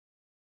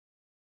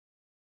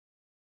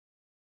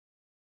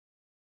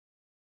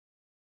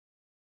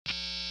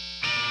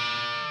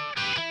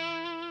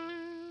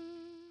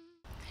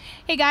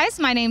Hey guys,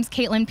 my name's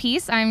Kaitlyn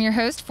Peace. I'm your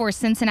host for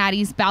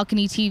Cincinnati's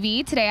Balcony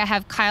TV. Today I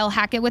have Kyle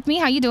Hackett with me.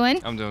 How you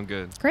doing? I'm doing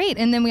good. Great.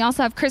 And then we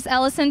also have Chris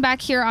Ellison back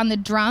here on the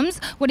drums.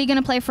 What are you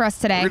going to play for us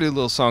today? We're going to do a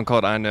little song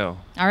called I Know.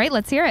 All right,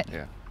 let's hear it.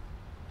 Yeah.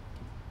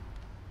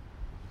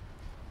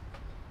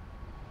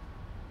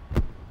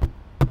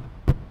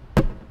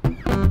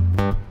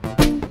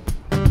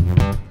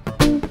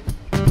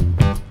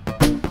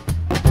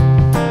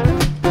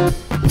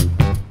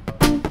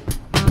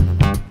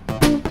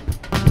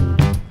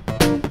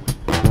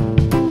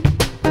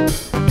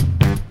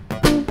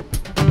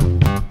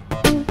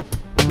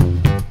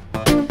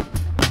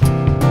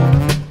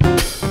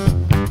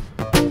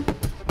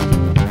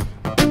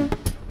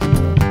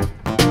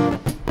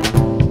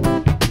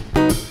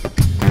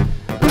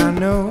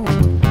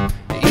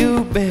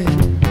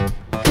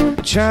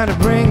 Trying to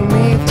bring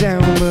me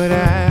down, but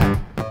I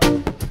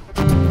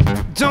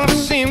don't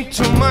seem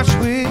too much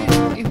with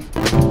you.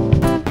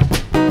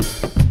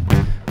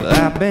 Well,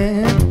 I've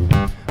been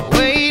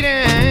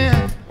waiting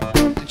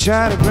to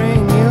try to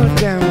bring you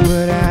down,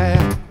 but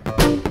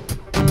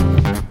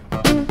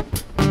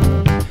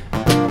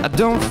I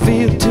don't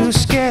feel too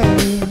scared.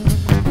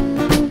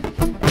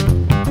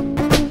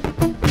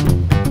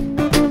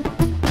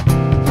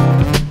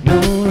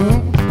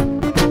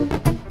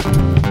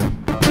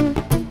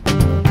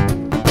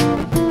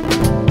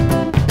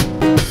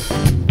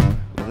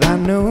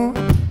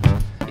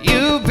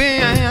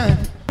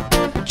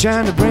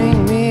 Trying to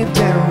bring me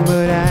down,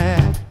 but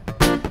I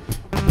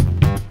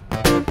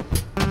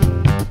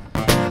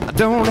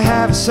don't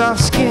have a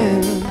soft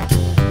skin.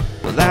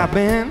 Well, I've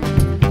been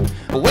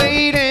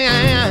waiting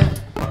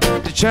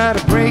to try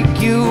to break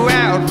you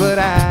out, but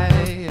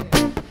I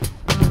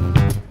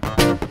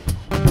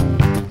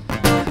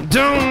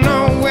don't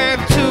know where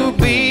to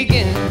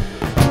begin.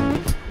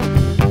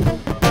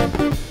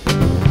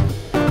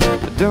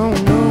 I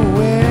don't know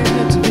where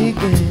to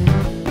begin.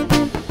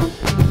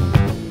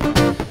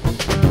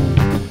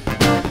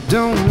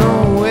 Don't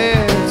know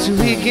where to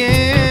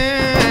begin.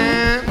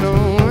 No,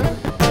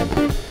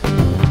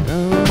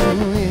 oh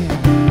yeah.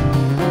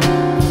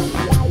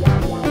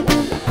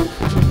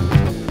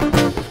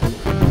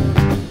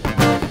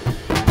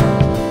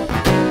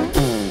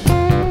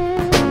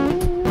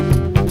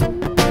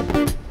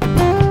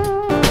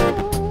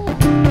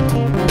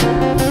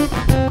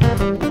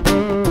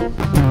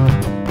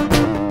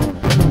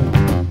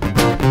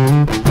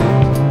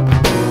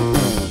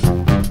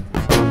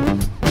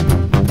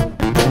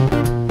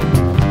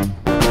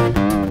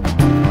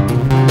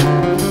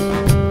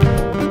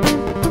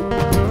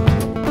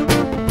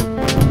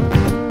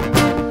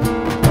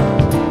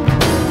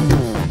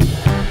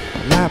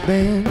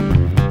 Been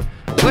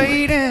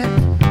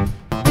waiting,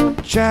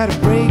 try to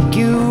break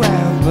you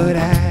out, but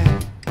I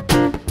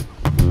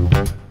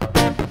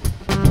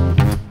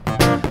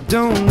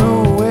don't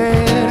know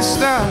where to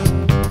start.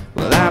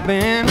 Well, I've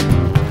been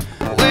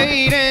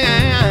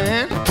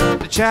waiting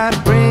to try to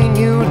bring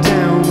you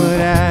down,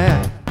 but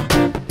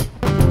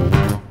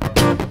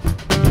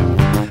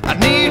I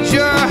need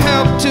your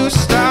help to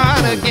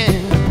start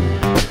again.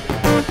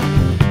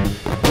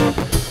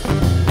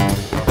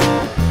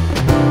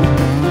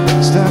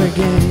 Start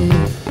again.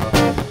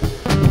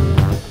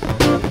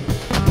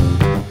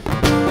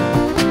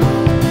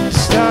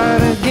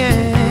 Start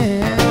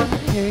again.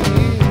 Yeah.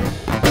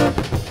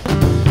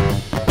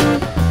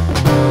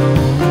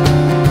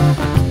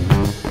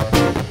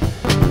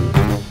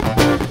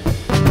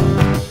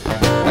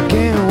 I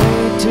can't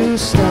wait to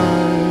start.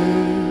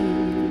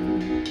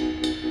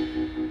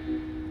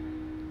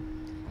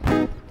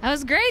 That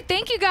was great.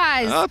 Thank you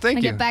guys. Oh, thank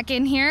you. Get back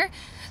in here.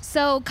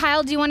 So,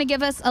 Kyle, do you want to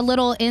give us a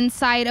little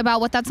insight about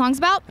what that song's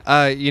about?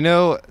 You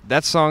know,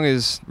 that song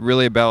is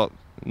really about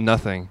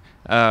nothing.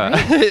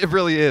 It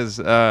really is.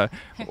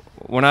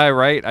 When I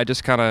write, I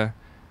just kind of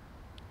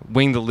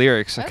wing the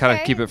lyrics and kind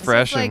of keep it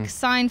fresh. It's like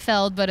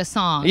Seinfeld, but a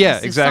song. Yeah,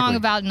 it's exactly. a song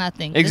about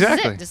nothing.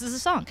 Exactly. This is a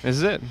song. This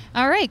is it.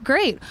 All right,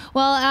 great.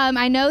 Well,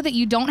 I know that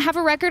you don't have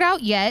a record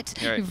out yet.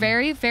 Right. You're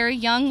very, very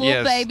young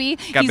little baby.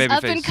 Got He's baby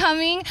up face. and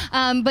coming,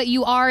 but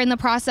you are in the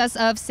process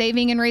of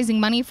saving and raising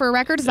money for a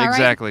record. Is that right?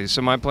 Exactly.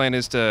 So my plan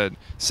is to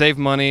save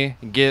money,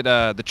 get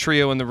the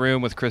trio in the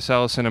room with Chris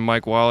Ellison and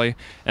Mike Wally,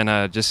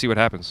 and just see what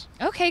happens.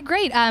 Okay,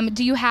 great.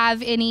 Do you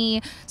have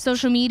any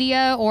social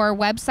media or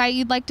website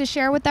you'd like to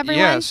share with everyone?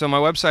 Yeah, so my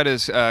website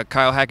is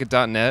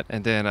KyleHackett.net,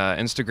 and then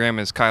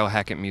Instagram is Kyle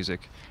Hackett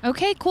Music.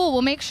 Okay, cool.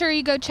 Well, make sure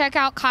you go check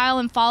out Kyle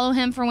and follow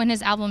him for when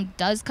his album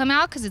does come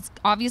out, because it's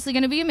obviously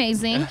going to be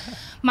amazing.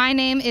 My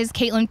name is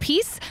Kaitlyn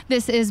Peace.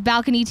 This is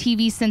Balcony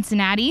TV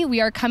Cincinnati. We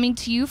are coming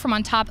to you from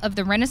on top of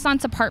the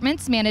Renaissance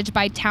Apartments managed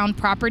by Towne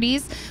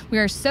Properties. We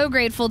are so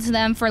grateful to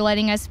them for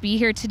letting us be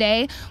here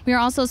today. We are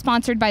also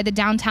sponsored by the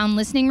Downtown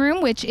Listening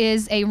Room, which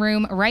is a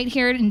room right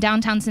here in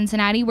downtown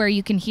Cincinnati where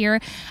you can hear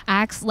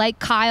acts like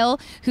Kyle,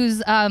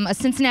 who's a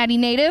Cincinnati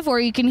native,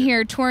 or you can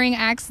hear touring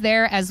acts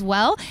there as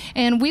well.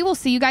 And we will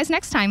see you guys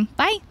next time.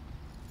 Bye.